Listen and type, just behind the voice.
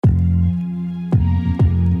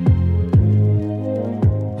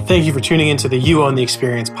Thank you for tuning into the You Own the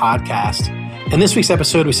Experience podcast. In this week's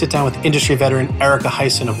episode, we sit down with industry veteran Erica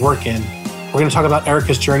Hyson of Workin. We're going to talk about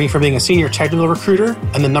Erica's journey from being a senior technical recruiter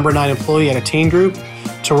and the number 9 employee at Attain Group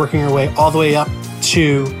to working her way all the way up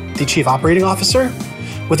to the chief operating officer,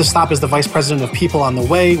 with a stop as the vice president of people on the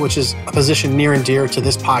way, which is a position near and dear to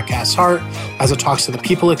this podcast's heart as it talks to the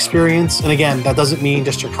people experience. And again, that doesn't mean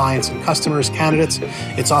just your clients and customers, candidates.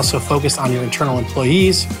 It's also focused on your internal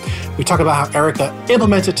employees. We talk about how Erica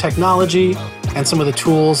implemented technology and some of the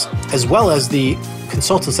tools, as well as the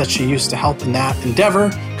consultants that she used to help in that endeavor,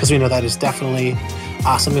 because we know that is definitely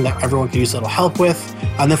something that everyone could use a little help with.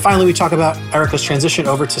 And then finally, we talk about Erica's transition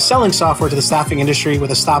over to selling software to the staffing industry with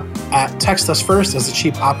a stop at Text Us First as the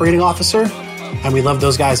chief operating officer. And we love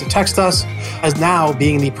those guys that Text Us, as now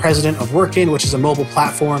being the president of Workin, which is a mobile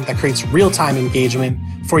platform that creates real-time engagement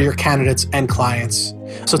for your candidates and clients.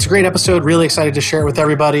 So it's a great episode. Really excited to share it with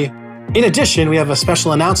everybody. In addition, we have a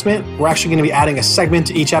special announcement. We're actually going to be adding a segment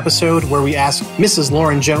to each episode where we ask Mrs.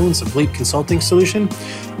 Lauren Jones of Leap Consulting Solution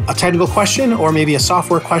a technical question or maybe a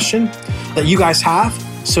software question that you guys have.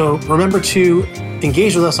 So remember to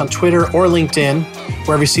engage with us on Twitter or LinkedIn,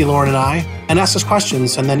 wherever you see Lauren and I, and ask us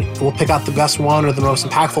questions. And then we'll pick out the best one or the most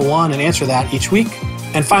impactful one and answer that each week.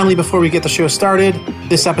 And finally, before we get the show started,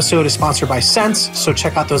 this episode is sponsored by Sense. So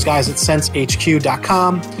check out those guys at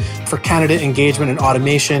sensehq.com for candidate engagement and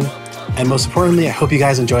automation. And most importantly, I hope you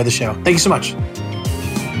guys enjoy the show. Thank you so much.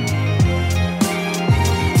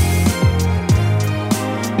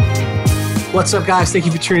 What's up, guys? Thank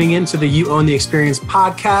you for tuning in to the You Own the Experience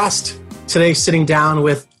podcast. Today, sitting down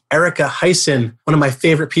with Erica Hyson, one of my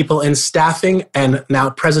favorite people in staffing and now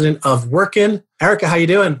president of Workin. Erica, how you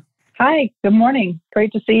doing? Hi, good morning.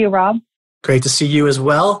 Great to see you, Rob. Great to see you as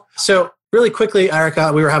well. So really quickly,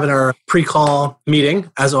 Erica, we were having our pre-call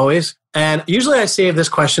meeting, as always. And usually I save this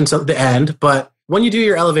question to the end, but when you do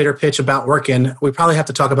your elevator pitch about Workin, we probably have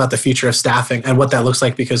to talk about the future of staffing and what that looks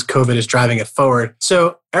like because COVID is driving it forward.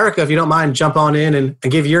 So Erica, if you don't mind, jump on in and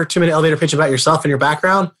give your 2-minute elevator pitch about yourself and your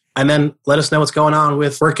background, and then let us know what's going on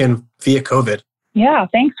with Workin via COVID. Yeah,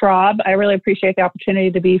 thanks, Rob. I really appreciate the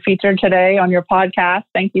opportunity to be featured today on your podcast.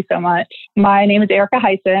 Thank you so much. My name is Erica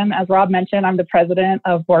Hyson. As Rob mentioned, I'm the president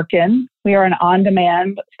of Workin. We are an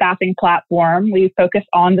on-demand staffing platform. We focus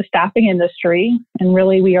on the staffing industry, and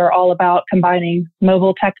really we are all about combining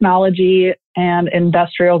mobile technology and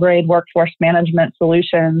industrial-grade workforce management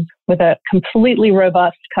solutions with a completely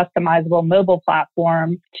robust, customizable mobile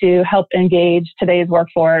platform to help engage today's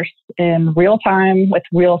workforce in real time with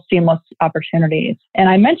real seamless opportunities. And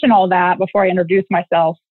I mention all that before I introduce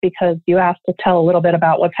myself because you asked to tell a little bit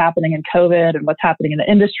about what's happening in COVID and what's happening in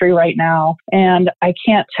the industry right now. And I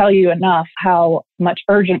can't tell you enough how much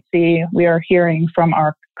urgency we are hearing from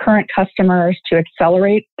our current customers to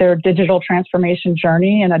accelerate their digital transformation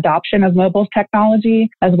journey and adoption of mobile technology,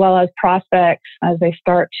 as well as prospects as they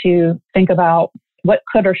start to think about what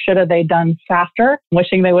could or should have they done faster,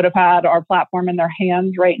 wishing they would have had our platform in their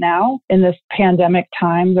hands right now. In this pandemic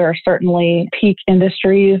time, there are certainly peak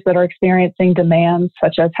industries that are experiencing demands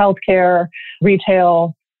such as healthcare,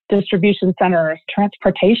 retail, distribution centers,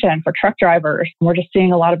 transportation for truck drivers. We're just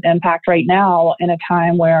seeing a lot of impact right now in a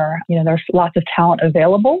time where, there's lots of talent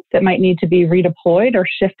available that might need to be redeployed or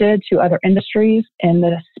shifted to other industries. And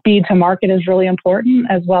the speed to market is really important,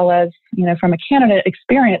 as well as, from a candidate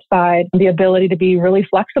experience side, the ability to be really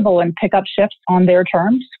flexible and pick up shifts on their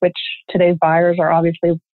terms, which today's buyers are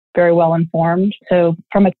obviously very well informed. So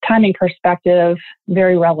from a timing perspective,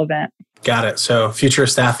 very relevant. Got it. So future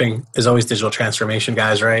of staffing is always digital transformation,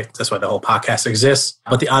 guys, right? That's why the whole podcast exists.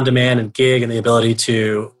 But the on-demand and gig and the ability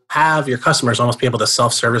to have your customers almost be able to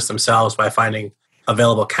self-service themselves by finding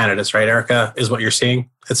available candidates, right, Erica, is what you're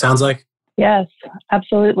seeing, it sounds like? Yes,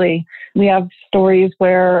 absolutely. We have stories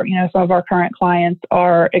where, some of our current clients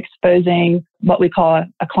are exposing what we call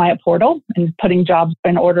a client portal and putting jobs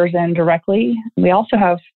and orders in directly. We also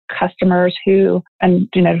have customers who,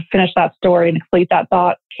 and to finish that story and complete that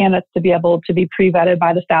thought, candidates to be able to be pre-vetted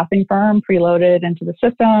by the staffing firm, preloaded into the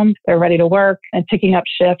system, they're ready to work and picking up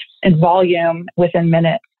shifts in volume within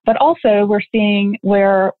minutes. But also we're seeing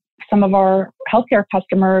where some of our healthcare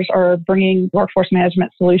customers are bringing workforce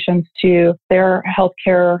management solutions to their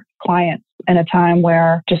healthcare clients in a time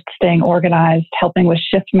where just staying organized, helping with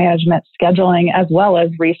shift management, scheduling, as well as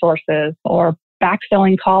resources or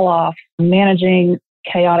backfilling call-offs, managing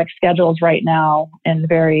chaotic schedules right now in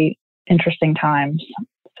very interesting times.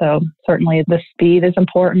 So certainly the speed is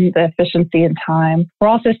important, the efficiency and time. We're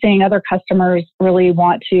also seeing other customers really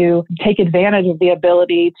want to take advantage of the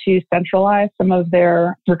ability to centralize some of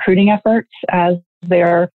their recruiting efforts as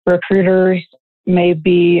their recruiters may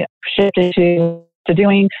be shifted to to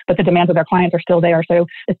doing, but the demands of their clients are still there. So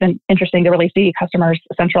it's been interesting to really see customers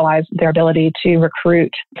centralize their ability to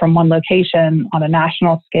recruit from one location on a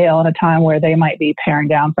national scale at a time where they might be paring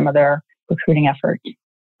down some of their recruiting efforts.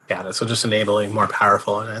 Got it. So just enabling more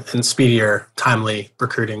powerful and speedier, timely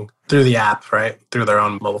recruiting through the app, right? Through their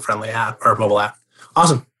own mobile-friendly app or mobile app.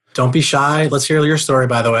 Awesome. Don't be shy. Let's hear your story,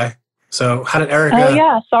 by the way. So how did Erica... Oh,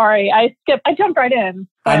 yeah. Sorry. I jumped right in.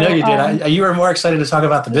 So, I know you did. You were more excited to talk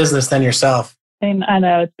about the business than yourself. And I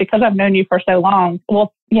know it's because I've known you for so long.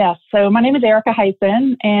 Well, yeah. So my name is Erica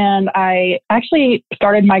Hyson, and I actually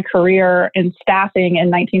started my career in staffing in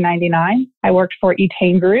 1999. I worked for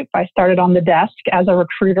Etain Group. I started on the desk as a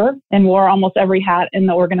recruiter and wore almost every hat in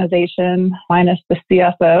the organization, minus the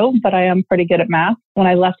CFO, but I am pretty good at math. When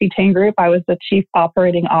I left Etain Group, I was the chief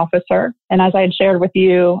operating officer. And as I had shared with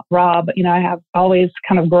you, Rob, I have always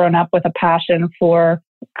kind of grown up with a passion for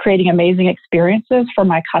creating amazing experiences for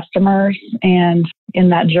my customers. And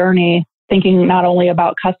in that journey, thinking not only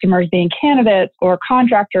about customers being candidates or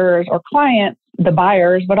contractors or clients, the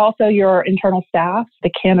buyers, but also your internal staff,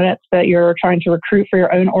 the candidates that you're trying to recruit for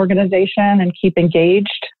your own organization and keep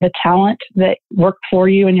engaged, the talent that work for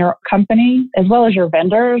you in your company, as well as your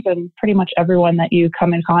vendors and pretty much everyone that you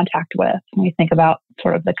come in contact with when you think about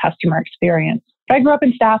sort of the customer experience. I grew up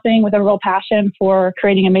in staffing with a real passion for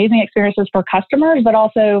creating amazing experiences for customers, but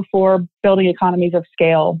also for building economies of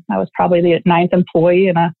scale. I was probably the 9th employee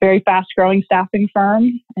in a very fast-growing staffing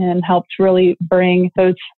firm and helped really bring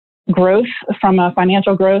both growth from a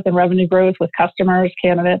financial growth and revenue growth with customers,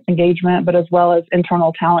 candidates, engagement, but as well as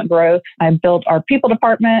internal talent growth. I built our people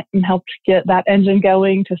department and helped get that engine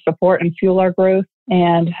going to support and fuel our growth,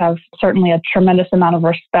 and have certainly a tremendous amount of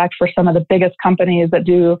respect for some of the biggest companies that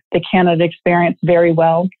do the candidate experience very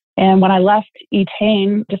well. And when I left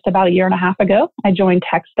Etain just about a year and a half ago, I joined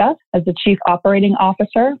TechStuff as the chief operating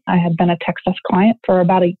officer. I had been a TechStuff client for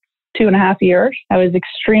about 2.5 years. I was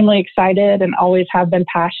extremely excited and always have been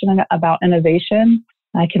passionate about innovation.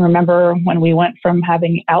 I can remember when we went from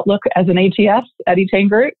having Outlook as an ATS at Etain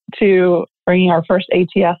Group to bringing our first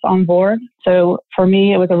ATS on board. So for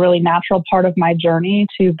me, it was a really natural part of my journey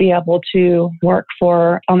to be able to work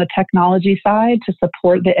on the technology side to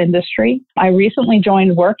support the industry. I recently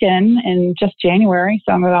joined Workin in just January,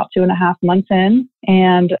 so I'm about 2.5 months in.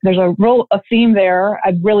 And there's a theme there.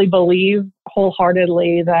 I really believe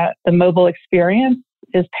wholeheartedly that the mobile experience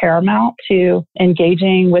is paramount to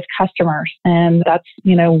engaging with customers. And that's,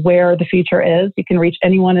 where the future is. You can reach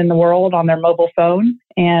anyone in the world on their mobile phone.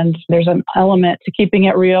 And there's an element to keeping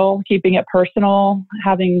it real, keeping it personal,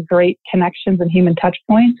 having great connections and human touch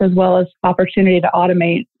points, as well as opportunity to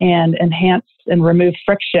automate and enhance and remove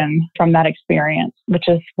friction from that experience, which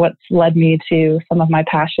is what's led me to some of my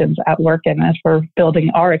passions at Workin as we're building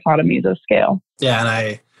our economies of scale. Yeah,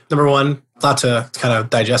 and number one, a lot to kind of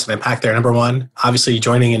digest and unpack there. Number one, obviously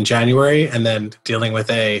joining in January and then dealing with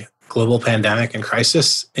a global pandemic and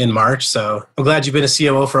crisis in March. So I'm glad you've been a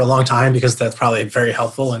COO for a long time, because that's probably very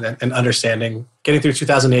helpful in understanding getting through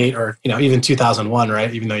 2008 or even 2001,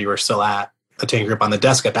 right? Even though you were still at Etain Group on the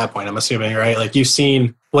desk at that point, I'm assuming, right? Like you've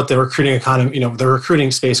seen what the recruiting economy, the recruiting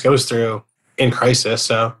space goes through in crisis.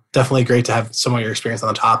 So definitely great to have some of your experience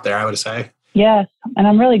on the top there, I would say. Yes. And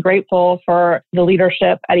I'm really grateful for the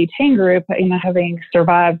leadership at Etain Group, having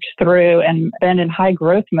survived through and been in high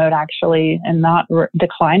growth mode, actually, and not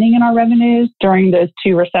declining in our revenues during those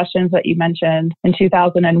 2 recessions that you mentioned. In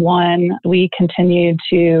 2001, we continued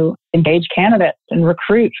to engage candidates and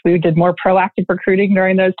recruit. We did more proactive recruiting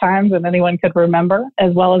during those times than anyone could remember.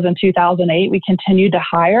 As well as in 2008, we continued to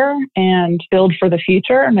hire and build for the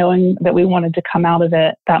future, knowing that we wanted to come out of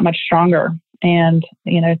it that much stronger. And,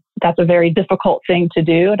 that's a very difficult thing to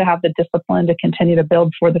do, to have the discipline to continue to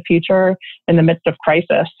build for the future in the midst of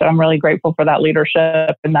crisis. So I'm really grateful for that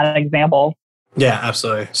leadership and that example. Yeah,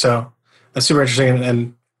 absolutely. So that's super interesting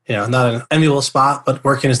and not an enviable spot, but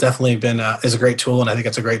Workin has definitely been is a great tool. And I think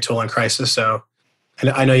it's a great tool in crisis. So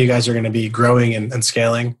I know you guys are going to be growing and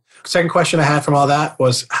scaling. Second question I had from all that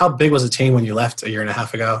was, how big was the team when you left a year and a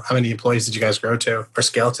half ago? How many employees did you guys grow to or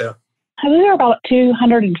scale to? We were about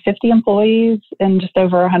 250 employees and just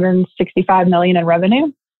over 165 million in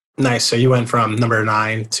revenue. Nice. So you went from number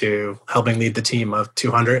 9 to helping lead the team of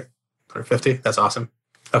 200 or 50. That's awesome.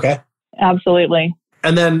 Okay. Absolutely.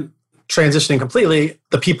 And then transitioning completely,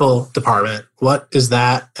 the people department. What is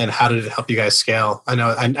that, and how did it help you guys scale? I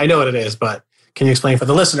know what it is, but can you explain for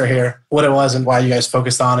the listener here what it was and why you guys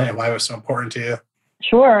focused on it and why it was so important to you?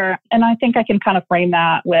 Sure. And I think I can kind of frame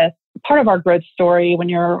that with part of our growth story when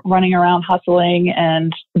you're running around hustling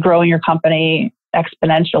and growing your company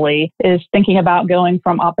exponentially is thinking about going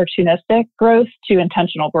from opportunistic growth to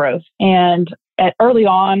intentional growth. And early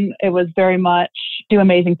on, it was very much do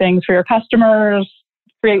amazing things for your customers,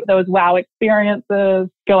 create those wow experiences,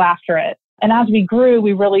 go after it. And as we grew,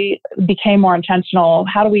 we really became more intentional.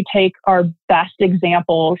 How do we take our best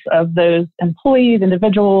examples of those employees,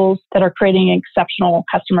 individuals that are creating exceptional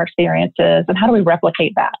customer experiences? And how do we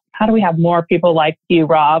replicate that? How do we have more people like you,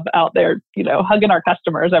 Rob, out there, hugging our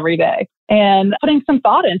customers every day and putting some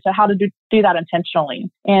thought into how to do that intentionally?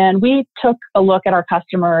 And we took a look at our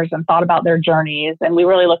customers and thought about their journeys. And we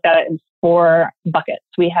really looked at it in 4 buckets.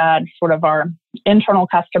 We had sort of our internal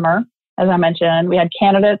customer. As I mentioned, we had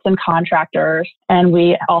candidates and contractors, and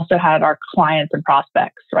we also had our clients and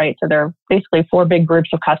prospects, right? So there are basically 4 big groups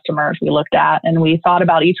of customers we looked at, and we thought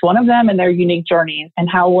about each one of them and their unique journeys and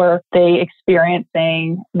how were they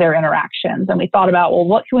experiencing their interactions. And we thought about, well,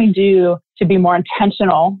 what can we do to be more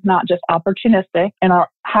intentional, not just opportunistic in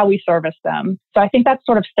how we service them? So I think that's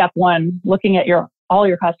sort of step 1, looking at all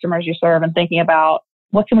your customers you serve and thinking about,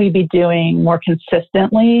 what can we be doing more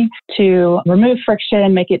consistently to remove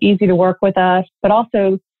friction, make it easy to work with us, but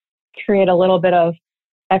also create a little bit of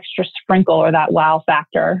extra sprinkle or that wow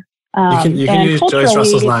factor. You can use Joyce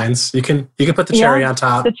Russell's lines. You can put the cherry on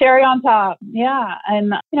top. The cherry on top. Yeah.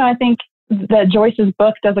 And, I think that Joyce's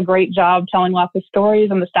book does a great job telling lots of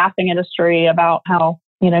stories in the staffing industry about how,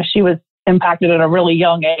 she was impacted at a really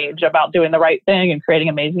young age about doing the right thing and creating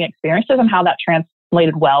amazing experiences and how that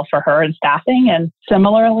translated well for her in staffing. And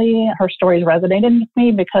similarly, her stories resonated with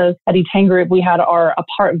me because at E10 Group, we had our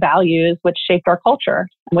APART values, which shaped our culture,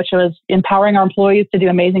 which was empowering our employees to do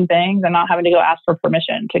amazing things and not having to go ask for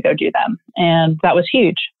permission to go do them. And that was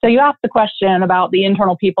huge. So you asked the question about the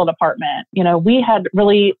internal people department. We had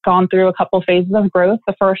really gone through a couple of phases of growth.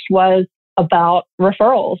 The first was about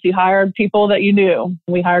referrals. You hired people that you knew.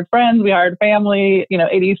 We hired friends, we hired family,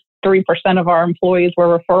 83% of our employees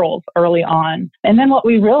were referrals early on. And then what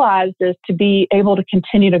we realized is to be able to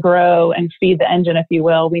continue to grow and feed the engine, if you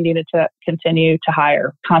will, we needed to continue to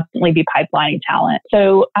hire, constantly be pipelining talent.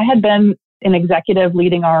 So I had been an executive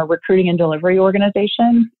leading our recruiting and delivery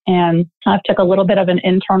organization. And I took a little bit of an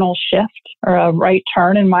internal shift or a right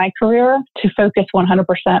turn in my career to focus 100%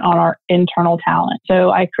 on our internal talent. So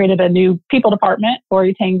I created a new people department for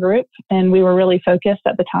E10 Group, and we were really focused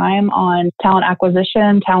at the time on talent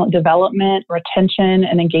acquisition, talent development, retention,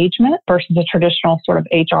 and engagement versus a traditional sort of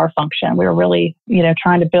HR function. We were really,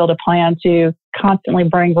 trying to build a plan to constantly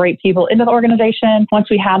bring great people into the organization. Once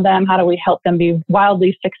we had them, how do we help them be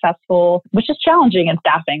wildly successful, which is challenging in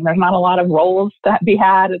staffing. There's not a lot of roles that be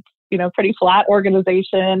had. It's, pretty flat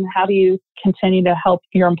organization. How do you continue to help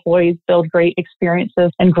your employees build great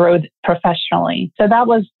experiences and grow professionally? So that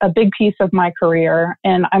was a big piece of my career.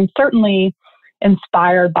 And I'm certainly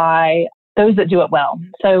inspired by those that do it well.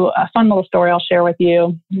 So a fun little story I'll share with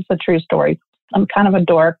you. It's a true story. I'm kind of a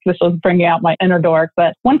dork. This was bringing out my inner dork.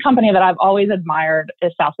 But one company that I've always admired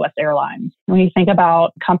is Southwest Airlines. When you think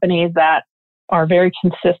about companies that are very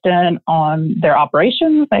consistent on their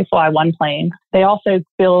operations, they fly one plane. They also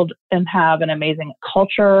build and have an amazing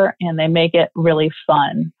culture, and they make it really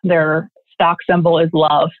fun. Their stock symbol is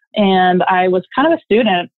love. And I was kind of a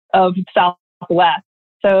student of Southwest.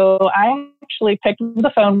 So I actually picked up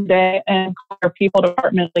the phone one day and called their people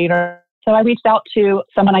department leader. So I reached out to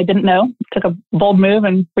someone I didn't know, took a bold move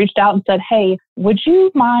and reached out and said, hey, would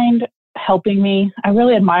you mind helping me? I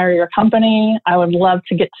really admire your company. I would love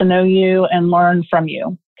to get to know you and learn from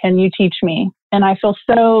you. Can you teach me? And I feel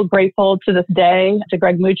so grateful to this day to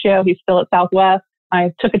Greg Muccio. He's still at Southwest.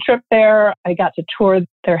 I took a trip there. I got to tour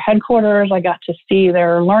their headquarters. I got to see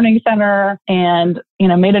their learning center and,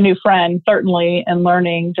 made a new friend, certainly, in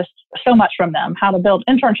learning just so much from them, how to build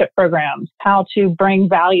internship programs, how to bring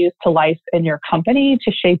values to life in your company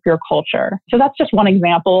to shape your culture. So that's just one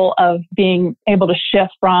example of being able to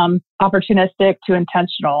shift from opportunistic to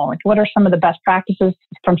intentional. Like, what are some of the best practices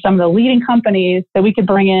from some of the leading companies that we could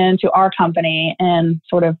bring into our company and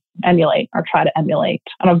sort of emulate or try to emulate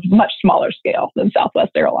on a much smaller scale than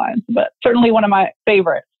Southwest Airlines, but certainly one of my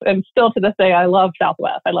favorites. And still to this day, I love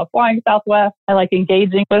Southwest. I love flying Southwest. I like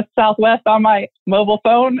engaging with Southwest on my mobile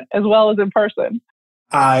phone as well as in person.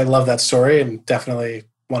 I love that story, and definitely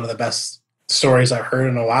one of the best stories I've heard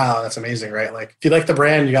in a while. That's amazing, right? Like, if you like the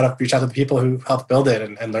brand, you got to reach out to the people who helped build it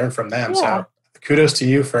and learn from them. Yeah. So kudos to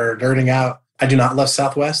you for nerding out. I do not love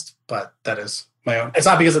Southwest, but that is my own. It's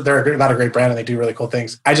not because they're not a great brand and they do really cool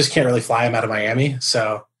things. I just can't really fly them out of Miami.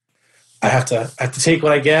 So I have to take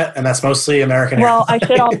what I get, and that's mostly American Airlines. Well, I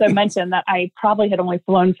should also mention that I probably had only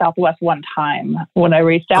flown Southwest one time when I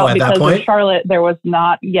reached out because in Charlotte, there was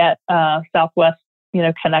not yet a Southwest,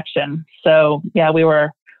 connection. So yeah, we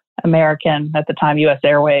were American at the time, US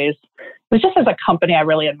Airways. was just as a company, I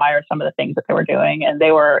really admired some of the things that they were doing, and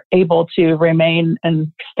they were able to remain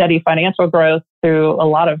in steady financial growth through a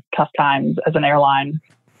lot of tough times as an airline.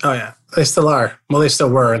 Oh, yeah. They still are. Well, they still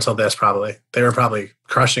were until this, probably. They were probably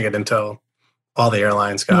crushing it until all the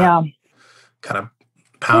airlines got kind of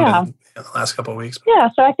pounded in the last couple of weeks. Yeah.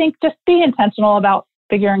 So I think just be intentional about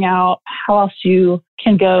figuring out how else you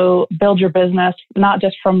can go build your business, not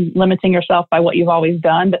just from limiting yourself by what you've always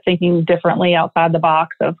done, but thinking differently outside the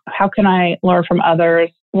box of how can I learn from others?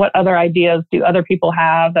 What other ideas do other people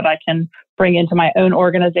have that I can bring into my own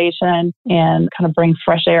organization and kind of bring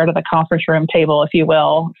fresh air to the conference room table, if you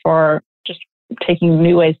will, for just taking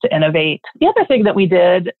new ways to innovate. The other thing that we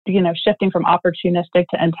did, shifting from opportunistic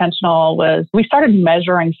to intentional, was we started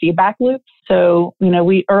measuring feedback loops. So,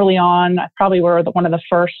 we early on probably were one of the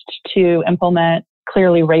first to implement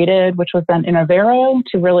Clearly Rated, which was then Innovero,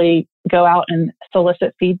 to really go out and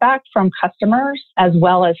solicit feedback from customers as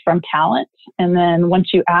well as from talent. And then once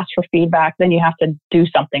you ask for feedback, then you have to do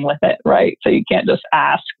something with it, right? So you can't just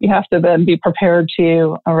ask. You have to then be prepared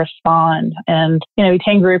to respond. And,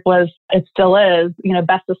 Etain Group it still is,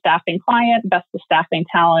 best of staffing client, best of staffing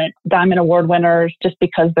talent, Diamond Award winners, just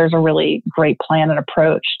because there's a really great plan and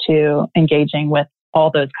approach to engaging with all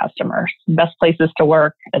those customers, best places to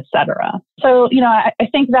work, et cetera. So, I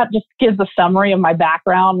think that just gives a summary of my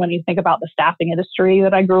background when you think about the staffing industry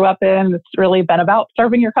that I grew up in. It's really been about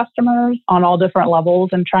serving your customers on all different levels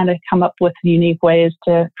and trying to come up with unique ways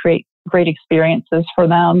to create great experiences for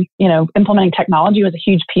them. Implementing technology was a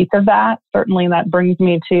huge piece of that. Certainly that brings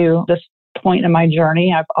me to this point in my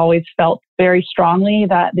journey. I've always felt very strongly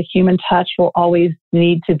that the human touch will always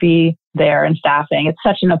need to be there in staffing. It's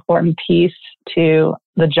such an important piece to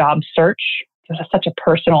the job search. It's such a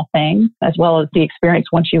personal thing, as well as the experience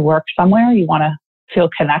once you work somewhere. You want to feel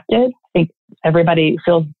connected. I think everybody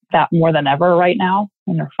feels that more than ever right now,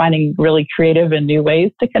 and they're finding really creative and new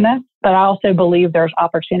ways to connect. But I also believe there's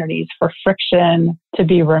opportunities for friction to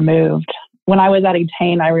be removed. When I was at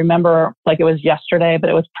Etain, I remember like it was yesterday, but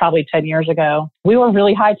it was probably 10 years ago. We were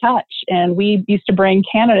really high touch, and we used to bring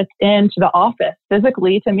candidates into the office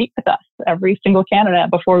physically to meet with us, every single candidate,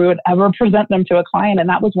 before we would ever present them to a client. And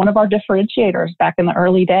that was one of our differentiators back in the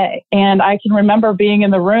early day. And I can remember being in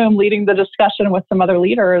the room leading the discussion with some other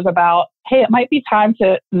leaders about, hey, it might be time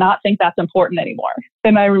to not think that's important anymore.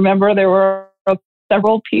 And I remember there were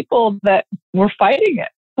several people that were fighting it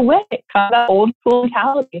away, kind of that old school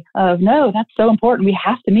mentality of, no, that's so important. We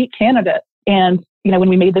have to meet candidates. And, when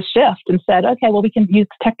we made the shift and said, okay, well, we can use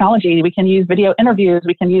technology, we can use video interviews,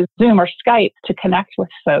 we can use Zoom or Skype to connect with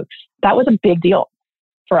folks. That was a big deal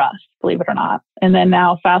for us, believe it or not. And then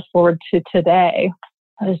now fast forward to today.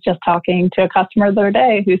 I was just talking to a customer the other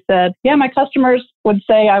day who said, yeah, my customers would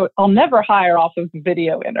say I'll never hire off of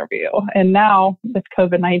video interview. And now with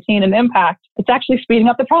COVID-19 and impact, it's actually speeding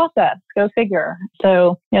up the process. Go figure.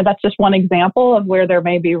 So, that's just one example of where there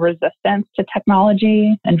may be resistance to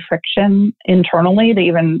technology and friction internally, to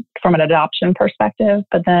even from an adoption perspective.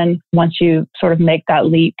 But then once you sort of make that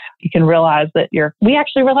leap, you can realize that we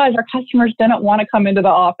actually realized our customers didn't want to come into the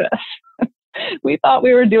office. We thought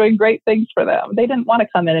we were doing great things for them. They didn't want to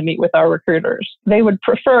come in and meet with our recruiters. They would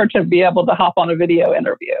prefer to be able to hop on a video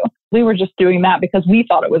interview. We were just doing that because we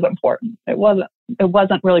thought it was important. It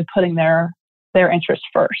wasn't really putting their interests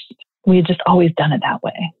first. We had just always done it that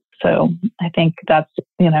way. So I think that's,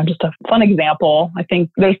 just a fun example. I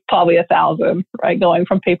think there's probably 1,000, right? Going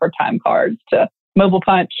from paper time cards to mobile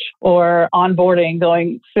punch, or onboarding,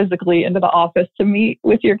 going physically into the office to meet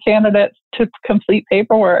with your candidates to complete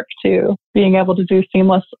paperwork, to being able to do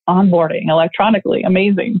seamless onboarding electronically.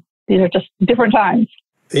 Amazing. These are just different times.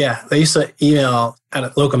 Yeah. They used to email at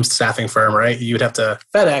a locum staffing firm, right? You would have to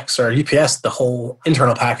FedEx or UPS the whole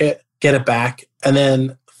internal packet, get it back, and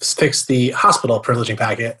then fix the hospital privileging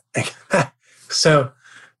packet. So,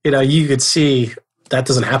 you could see that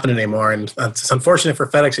doesn't happen anymore. And it's unfortunate for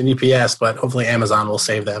FedEx and UPS, but hopefully Amazon will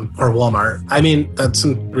save them, or Walmart. I mean, that's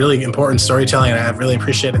some really important storytelling, and I really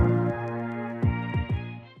appreciate it.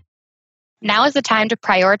 Now is the time to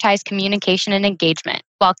prioritize communication and engagement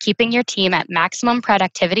while keeping your team at maximum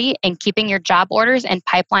productivity and keeping your job orders and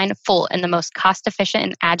pipeline full in the most cost-efficient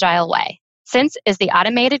and agile way. Since is the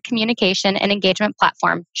automated communication and engagement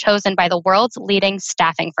platform chosen by the world's leading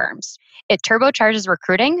staffing firms. It turbocharges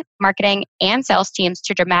recruiting, marketing, and sales teams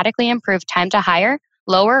to dramatically improve time to hire,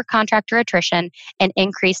 lower contractor attrition, and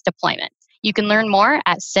increase deployment. You can learn more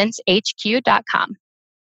at cincehq.com.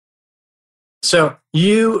 So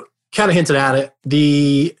you kind of hinted at it,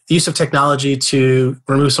 the use of technology to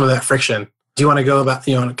remove some of that friction. Do you want to go about,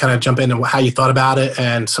 kind of jump into how you thought about it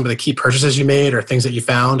and some of the key purchases you made or things that you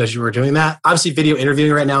found as you were doing that? Obviously, video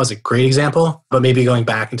interviewing right now is a great example, but maybe going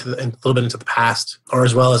back a little bit into the past, or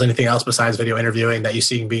as well as anything else besides video interviewing that you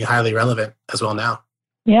see being highly relevant as well now.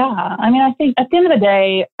 Yeah. I mean, I think at the end of the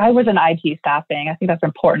day, I was in IT staffing. I think that's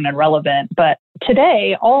important and relevant. But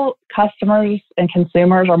today, all customers and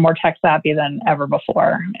consumers are more tech savvy than ever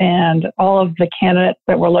before. And all of the candidates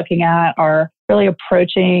that we're looking at are really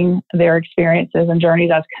approaching their experiences and journeys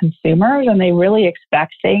as consumers, and they really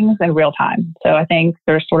expect things in real time. So I think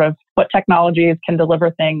there's sort of what technologies can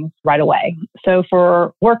deliver things right away. So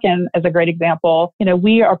for Workin as a great example,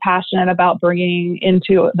 we are passionate about bringing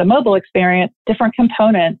into the mobile experience different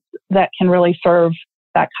components that can really serve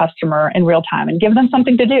that customer in real time and give them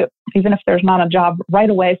something to do. Even if there's not a job right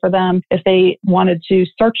away for them, if they wanted to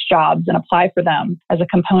search jobs and apply for them as a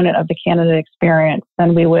component of the candidate experience,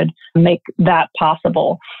 then we would make that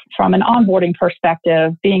possible. From an onboarding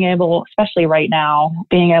perspective, being able, especially right now,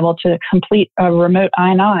 being able to complete a remote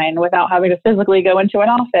I-9 without having to physically go into an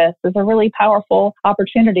office is a really powerful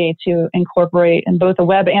opportunity to incorporate in both a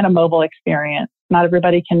web and a mobile experience. Not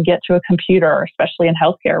everybody can get to a computer, especially in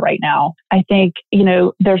healthcare right now. I think,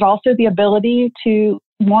 there's also the ability to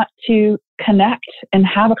want to connect and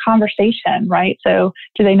have a conversation, right? So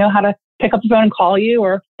do they know how to pick up the phone and call you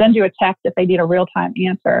or send you a text if they need a real-time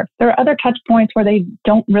answer? There are other touch points where they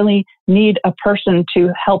don't really need a person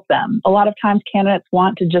to help them. A lot of times candidates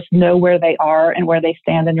want to just know where they are and where they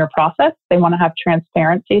stand in your process. They want to have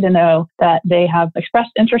transparency to know that they have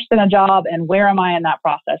expressed interest in a job and where am I in that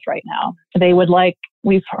process right now.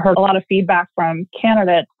 We've heard a lot of feedback from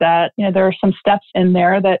candidates that, there are some steps in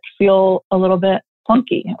there that feel a little bit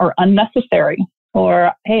clunky or unnecessary.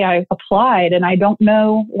 Or, hey, I applied and I don't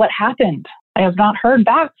know what happened. I have not heard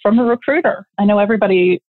back from the recruiter. I know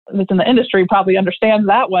everybody that's in the industry probably understands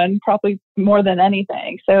that one probably more than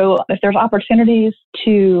anything. So if there's opportunities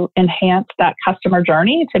to enhance that customer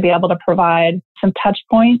journey, to be able to provide some touch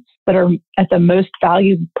points that are at the most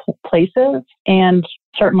valued places, and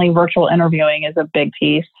certainly virtual interviewing is a big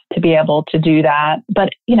piece to be able to do that. But,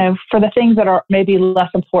 for the things that are maybe less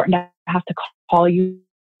important to have to call you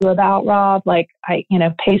about, Rob, like pay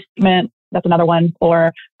statement, that's another one.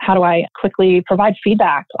 Or how do I quickly provide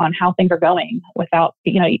feedback on how things are going without,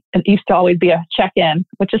 it used to always be a check-in,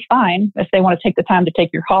 which is fine if they want to take the time to take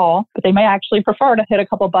your call, but they may actually prefer to hit a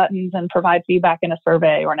couple buttons and provide feedback in a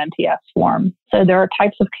survey or an MTS form. So there are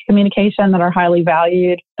types of communication that are highly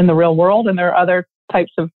valued in the real world, and there are other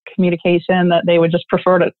types of communication that they would just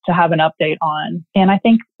prefer to have an update on. And I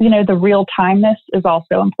think, the real timeness is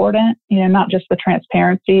also important, not just the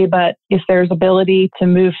transparency, but if there's ability to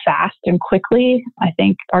move fast and quickly, I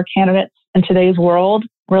think our candidates in today's world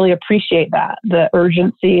really appreciate that, the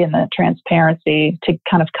urgency and the transparency to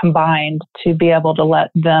kind of combine to be able to let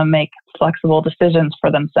them make flexible decisions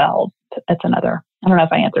for themselves. It's another. I don't know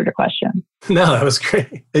if I answered your question. No, that was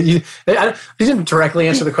great. You didn't directly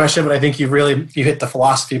answer the question, but I think you hit the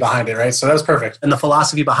philosophy behind it, right? So that was perfect. And the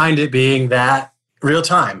philosophy behind it being that real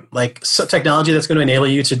time, like technology that's going to enable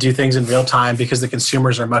you to do things in real time because the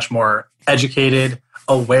consumers are much more educated,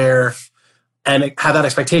 aware, and have that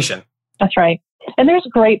expectation. That's right. And there's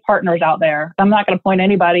great partners out there. I'm not going to point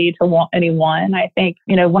anybody to anyone. I think,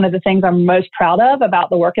 one of the things I'm most proud of about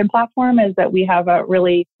the Workin platform is that we have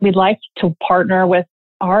we'd like to partner with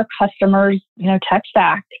our customers, tech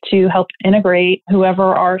stack to help integrate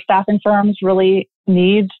whoever our staffing firms really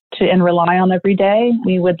need to and rely on every day.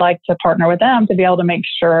 We would like to partner with them to be able to make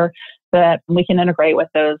sure that we can integrate with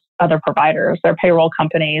those other providers, their payroll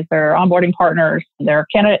companies, their onboarding partners, their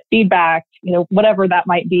candidate feedback, whatever that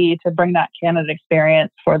might be to bring that candidate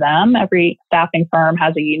experience for them. Every staffing firm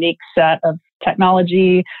has a unique set of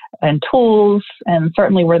technology and tools, and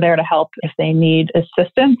certainly we're there to help if they need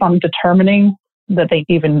assistance on determining that they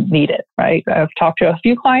even need it, right? I've talked to a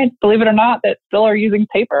few clients, believe it or not, that still are using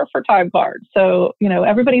paper for time cards. So,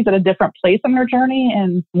 everybody's at a different place in their journey,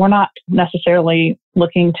 and we're not necessarily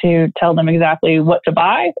looking to tell them exactly what to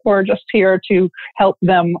buy. We're just here to help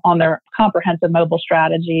them on their comprehensive mobile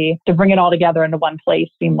strategy to bring it all together into one place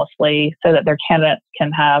seamlessly so that their candidates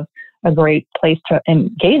can have a great place to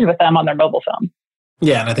engage with them on their mobile phone.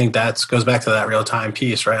 Yeah, and I think that goes back to that real-time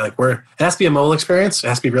piece, right? Like it has to be a mobile experience, it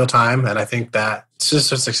has to be real-time, and I think that it's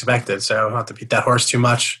just expected, so I don't have to beat that horse too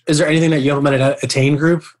much. Is there anything that you implemented at Attain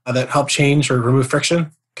Group that helped change or remove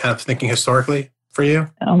friction, kind of thinking historically for you?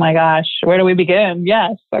 Oh my gosh, where do we begin?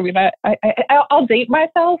 Yes, I mean, I'll date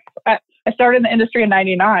myself. I started in the industry in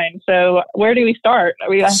 '99, so where do we start? I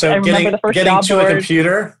remember the first getting job to board. A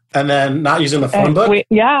computer And then not using the phone book?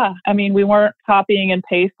 We weren't copying and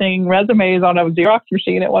pasting resumes on a Xerox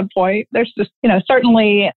machine at one point. There's just,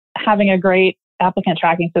 certainly having a great applicant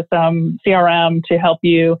tracking system, CRM, to help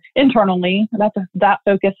you internally. That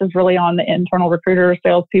focus is really on the internal recruiters,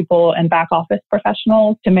 salespeople, and back office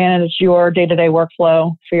professionals to manage your day-to-day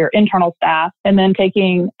workflow for your internal staff. And then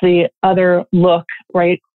taking the other look,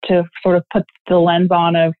 right, to sort of put the lens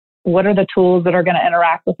on of what are the tools that are going to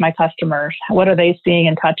interact with my customers? What are they seeing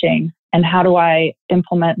and touching? And how do I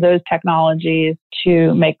implement those technologies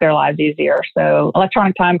to make their lives easier? So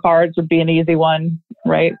electronic time cards would be an easy one,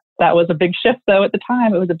 right? That was a big shift, though, at the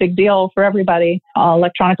time. It was a big deal for everybody.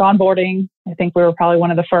 Electronic onboarding. I think we were probably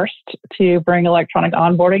one of the first to bring electronic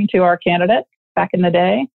onboarding to our candidates back in the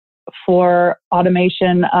day. For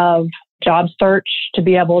automation of job search, to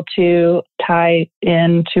be able to tie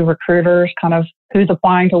into recruiters, kind of who's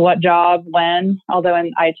applying to what job, when. Although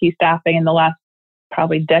in IT staffing in the last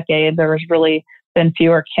probably decade, there has really been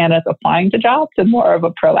fewer candidates applying to jobs and more of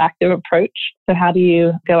a proactive approach. So how do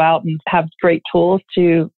you go out and have great tools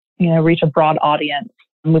to reach a broad audience?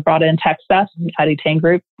 And we brought in TechSteth, IT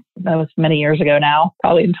Group. That was many years ago now,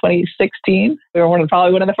 probably in 2016. We were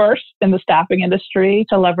probably one of the first in the staffing industry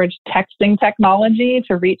to leverage texting technology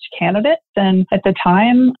to reach candidates. And at the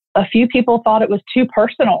time, a few people thought it was too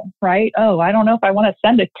personal, right? Oh, I don't know if I want to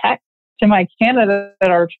send a text to my candidate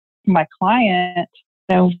or my client.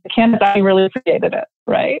 The candidate really appreciated it,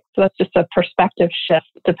 right? So that's just a perspective shift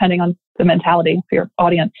depending on the mentality for your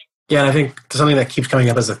audience. Yeah, and I think something that keeps coming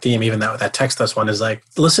up as a theme, even that TechSteth one, is like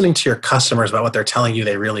listening to your customers about what they're telling you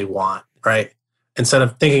they really want, right? Instead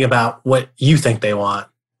of thinking about what you think they want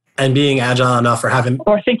and being agile enough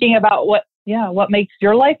or thinking about what makes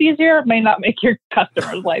your life easier may not make your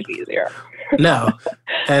customer's life easier. No.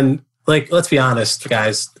 And let's be honest,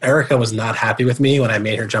 guys, Erica was not happy with me when I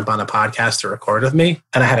made her jump on a podcast to record with me.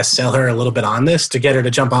 And I had to sell her a little bit on this to get her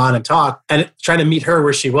to jump on and talk and trying to meet her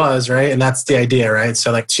where she was, right? And that's the idea, right?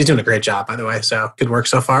 So she's doing a great job, by the way. So good work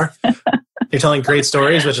so far. You're telling great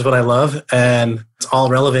stories, which is what I love. And it's all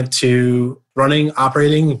relevant to running,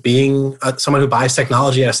 operating, being someone who buys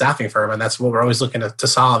technology at a staffing firm. And that's what we're always looking to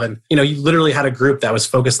solve. And, you literally had a group that was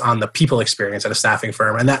focused on the people experience at a staffing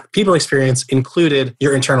firm. And that people experience included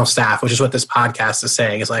your internal staff, which is what this podcast is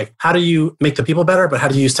saying. Is like, how do you make the people better, but how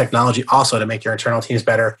do you use technology also to make your internal teams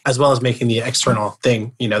better, as well as making the external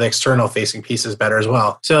thing, the external facing pieces better as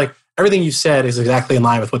well. So everything you said is exactly in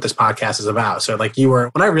line with what this podcast is about. So when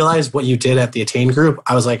I realized what you did at the Attain Group,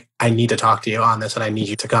 I was like, I need to talk to you on this and I need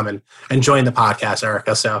you to come and join the podcast,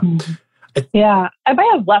 Erica. So yeah, I might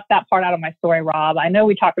have left that part out of my story, Rob. I know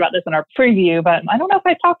we talked about this in our preview, but I don't know if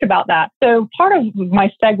I talked about that. So part of my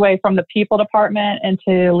segue from the people department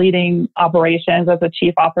into leading operations as a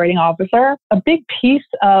chief operating officer, a big piece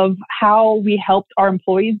of how we helped our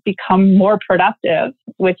employees become more productive,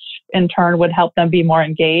 which in turn would help them be more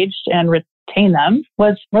engaged and retain them,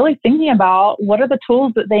 was really thinking about what are the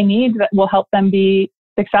tools that they need that will help them be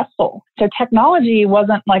successful. So technology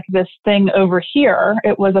wasn't like this thing over here.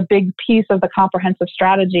 It was a big piece of the comprehensive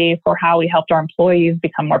strategy for how we helped our employees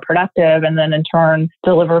become more productive and then in turn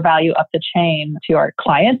deliver value up the chain to our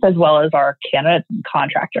clients as well as our candidates and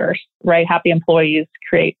contractors, right? Happy employees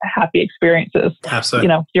create happy experiences.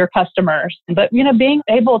 Absolutely. Your customers. But, being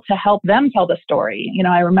able to help them tell the story.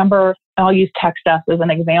 I remember I'll use TechSteth as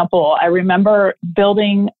an example. I remember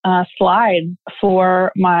building slides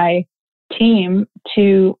for my team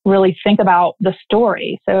to really think about the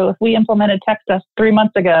story. So if we implemented TechSteth 3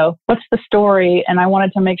 months ago, what's the story? And I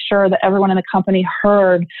wanted to make sure that everyone in the company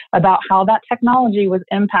heard about how that technology was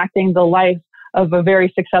impacting the life of a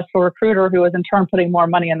very successful recruiter who was in turn putting more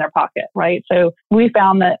money in their pocket, right? So we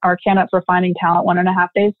found that our candidates were finding talent 1.5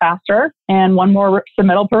 days faster and one more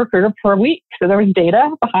submittal per recruiter per week. So there was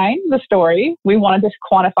data behind the story. We wanted to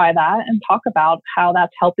quantify that and talk about how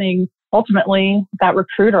that's helping ultimately that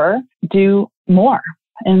recruiter do more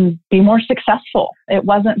and be more successful. It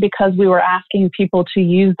wasn't because we were asking people to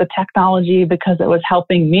use the technology because it was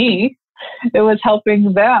helping me. It was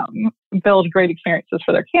helping them build great experiences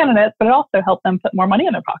for their candidates, but it also helped them put more money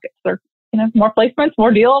in their pockets. They're, more placements, more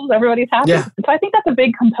deals, everybody's happy. Yeah. So I think that's a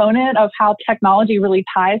big component of how technology really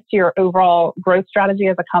ties to your overall growth strategy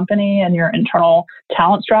as a company and your internal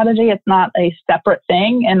talent strategy. It's not a separate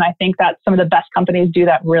thing. And I think that some of the best companies do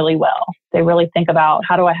that really well. They really think about,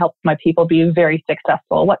 how do I help my people be very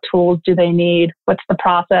successful? What tools do they need? What's the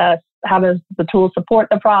process? How does the tool support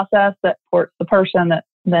the process that supports the person that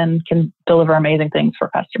then can deliver amazing things for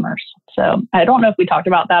customers? So I don't know if we talked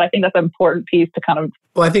about that. I think that's an important piece to kind of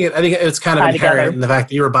I think it's kind of inherent in the fact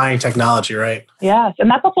that you were buying technology, right? Yes.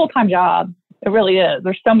 And that's a full-time job. It really is.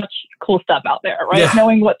 There's so much cool stuff out there, right? Yeah.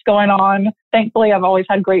 Knowing what's going on. Thankfully, I've always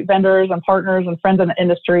had great vendors and partners and friends in the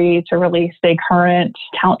industry to really stay current.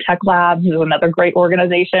 Talent Tech Labs is another great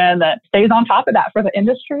organization that stays on top of that for the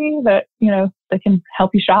industry that, that can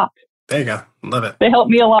help you shop. There you go. Love it. They help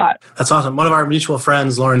me a lot. That's awesome. One of our mutual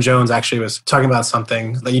friends, Lauren Jones, actually was talking about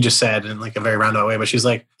something that you just said in like a very roundabout way, but she's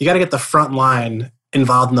like, you got to get the front line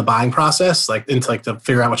involved in the buying process, to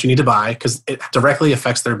figure out what you need to buy, because it directly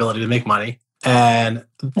affects their ability to make money. And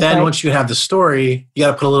then once you have the story, you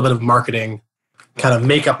got to put a little bit of marketing kind of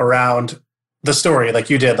makeup around the story, like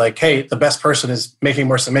you did, like, hey, the best person is making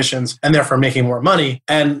more submissions and therefore making more money.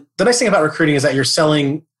 And the nice thing about recruiting is that you're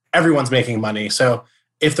selling, everyone's making money. So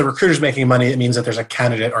if the recruiter's making money, it means that there's a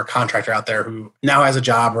candidate or contractor out there who now has a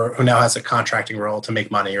job or who now has a contracting role to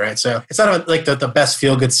make money, right? So it's not like the best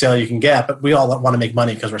feel-good sale you can get, but we all want to make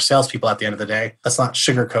money because we're salespeople at the end of the day. Let's not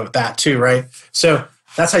sugarcoat that too, right? So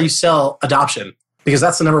that's how you sell adoption, because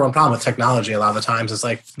that's the number one problem with technology a lot of the times. It's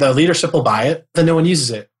like the leadership will buy it, then no one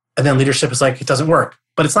uses it. And then leadership is like, it doesn't work.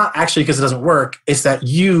 But it's not actually because it doesn't work. It's that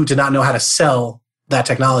you did not know how to sell that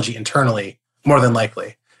technology internally, more than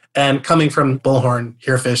likely. And coming from Bullhorn,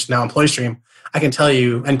 Herefish, now EmployeeStream, I can tell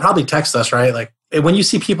you, and probably text us, right? Like when you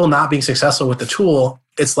see people not being successful with the tool,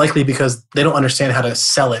 it's likely because they don't understand how to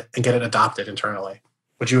sell it and get it adopted internally.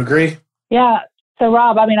 Would you agree? Yeah. So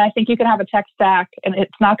Rob, I think you can have a tech stack and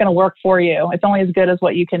it's not going to work for you. It's only as good as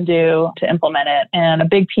what you can do to implement it. And a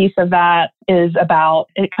big piece of that is about,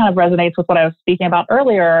 it kind of resonates with what I was speaking about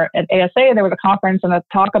earlier. At ASA, there was a conference and a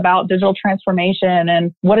talk about digital transformation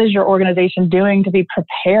and what is your organization doing to be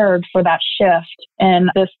prepared for that shift.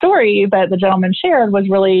 And the story that the gentleman shared was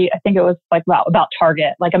really, I think it was like about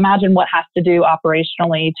Target. Like imagine what has to do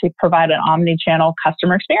operationally to provide an omni-channel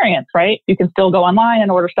customer experience, right? You can still go online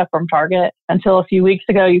and order stuff from Target. Until a few weeks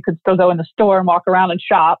ago, you could still go in the store and walk around and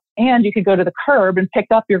shop. And you could go to the curb and pick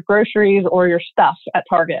up your groceries or your stuff at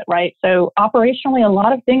Target, right? So operationally, a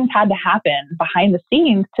lot of things had to happen behind the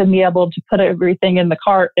scenes to be able to put everything in the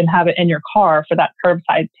cart and have it in your car for that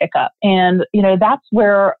curbside pickup. And, that's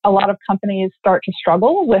where a lot of companies start to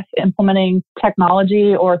struggle with implementing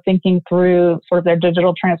technology or thinking through sort of their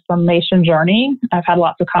digital transformation journey. I've had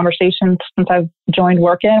lots of conversations since I've joined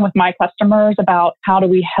Workin with my customers about how do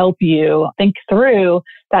we help you think through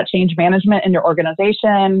that change management in your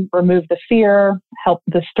organization, remove the fear, help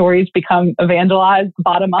the stories become evangelized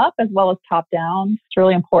bottom up as well as top down. It's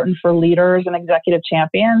really important for leaders and executive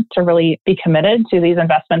champions to really be committed to these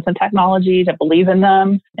investments in technology, to believe in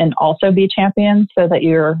them, and also be champions so that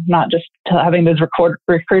you're not just having those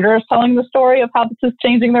recruiters telling the story of how this is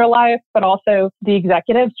changing their life, but also the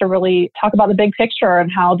executives to really talk about the big picture and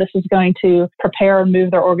how this is going to prepare and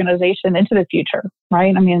move their organization into the future,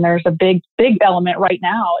 right? There's a big element right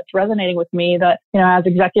now. It's resonating with me that, as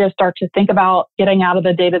executives start to think about getting out of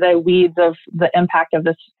the day-to-day weeds of the impact of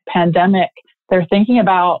this pandemic, they're thinking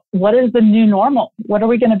about what is the new normal? What are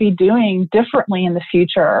we going to be doing differently in the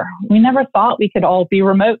future? We never thought we could all be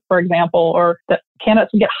remote, for example, or that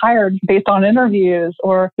candidates would get hired based on interviews,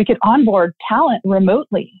 or we could onboard talent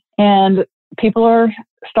remotely. And people are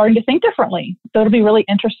starting to think differently. So it'll be really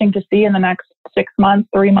interesting to see in the next 6 months,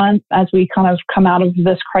 3 months, as we kind of come out of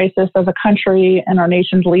this crisis as a country and our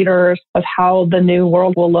nation's leaders, of how the new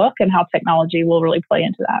world will look and how technology will really play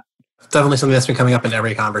into that. Definitely something that's been coming up in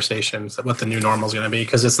every conversation, what the new normal is going to be,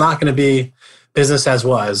 because it's not going to be business as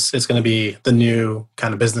was. It's going to be the new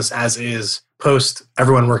kind of business as is post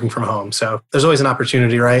everyone working from home. So there's always an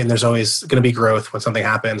opportunity, right? And there's always going to be growth when something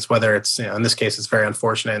happens, whether it's, in this case, it's very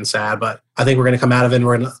unfortunate and sad, but I think we're going to come out of it and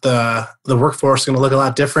the workforce is going to look a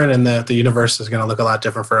lot different and the universe is going to look a lot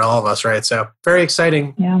different for all of us, right? So very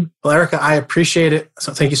exciting. Yeah. Well, Erica, I appreciate it.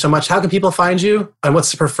 So thank you so much. How can people find you? And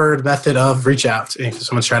what's the preferred method of reach out if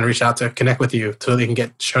someone's trying to reach out to connect with you so they can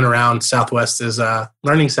get shown around Southwest's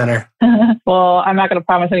learning center? Well, I'm not going to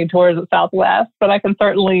promise any tours at Southwest, but I can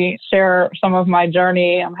certainly share some of my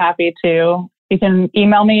journey. I'm happy to. You can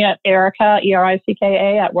email me at Ericka,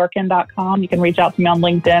 ERICKA, at workin.com. You can reach out to me on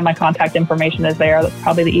LinkedIn. My contact information is there. That's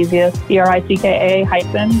probably the easiest. ERICKA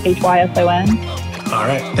HYSON. All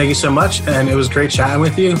right. Thank you so much. And it was great chatting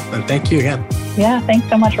with you. And thank you again. Yeah. Thanks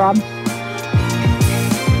so much, Rob.